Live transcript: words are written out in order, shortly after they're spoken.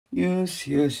Yes,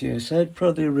 yes, yes. I'd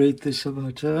probably rate this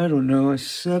about, I don't know, a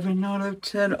 7 out of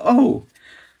 10. Oh,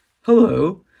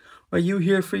 hello. Are you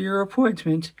here for your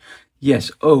appointment?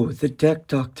 Yes, oh, the deck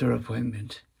doctor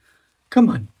appointment. Come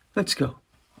on, let's go.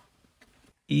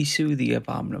 Isu the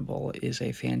Abominable is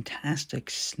a fantastic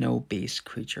snow-based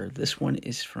creature. This one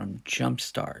is from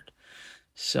Jumpstart.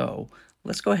 So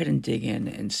let's go ahead and dig in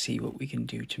and see what we can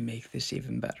do to make this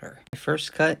even better. My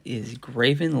first cut is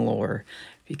Graven Lore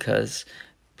because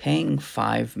paying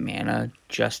 5 mana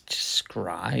just to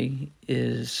scry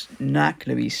is not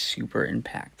going to be super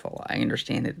impactful. I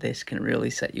understand that this can really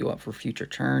set you up for future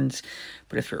turns,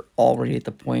 but if you're already at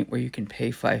the point where you can pay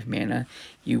 5 mana,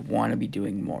 you want to be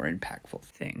doing more impactful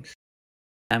things.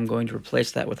 I'm going to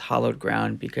replace that with Hallowed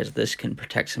Ground because this can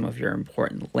protect some of your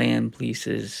important land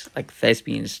pieces like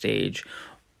Thespian Stage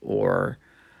or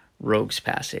Rogue's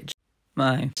Passage.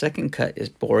 My second cut is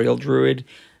Boreal Druid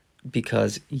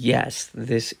because yes,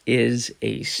 this is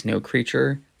a snow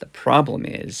creature. The problem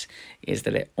is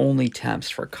that it only taps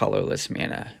for colorless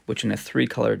mana, which in a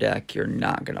 3-color deck you're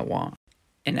not going to want.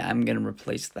 And I'm going to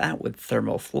replace that with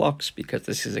Thermal Flux because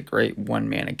this is a great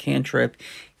 1-mana cantrip,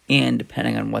 and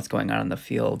depending on what's going on in the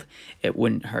field, it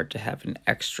wouldn't hurt to have an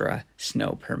extra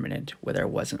snow permanent where there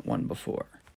wasn't one before.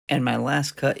 And my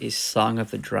last cut is Song of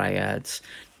the Dryads.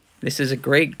 This is a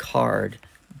great card,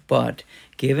 but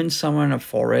given someone a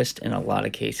forest in a lot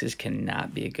of cases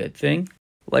cannot be a good thing.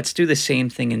 Let's do the same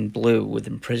thing in blue with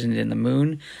Imprisoned in the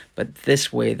Moon, but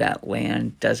this way that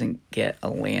land doesn't get a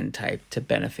land type to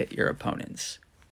benefit your opponents.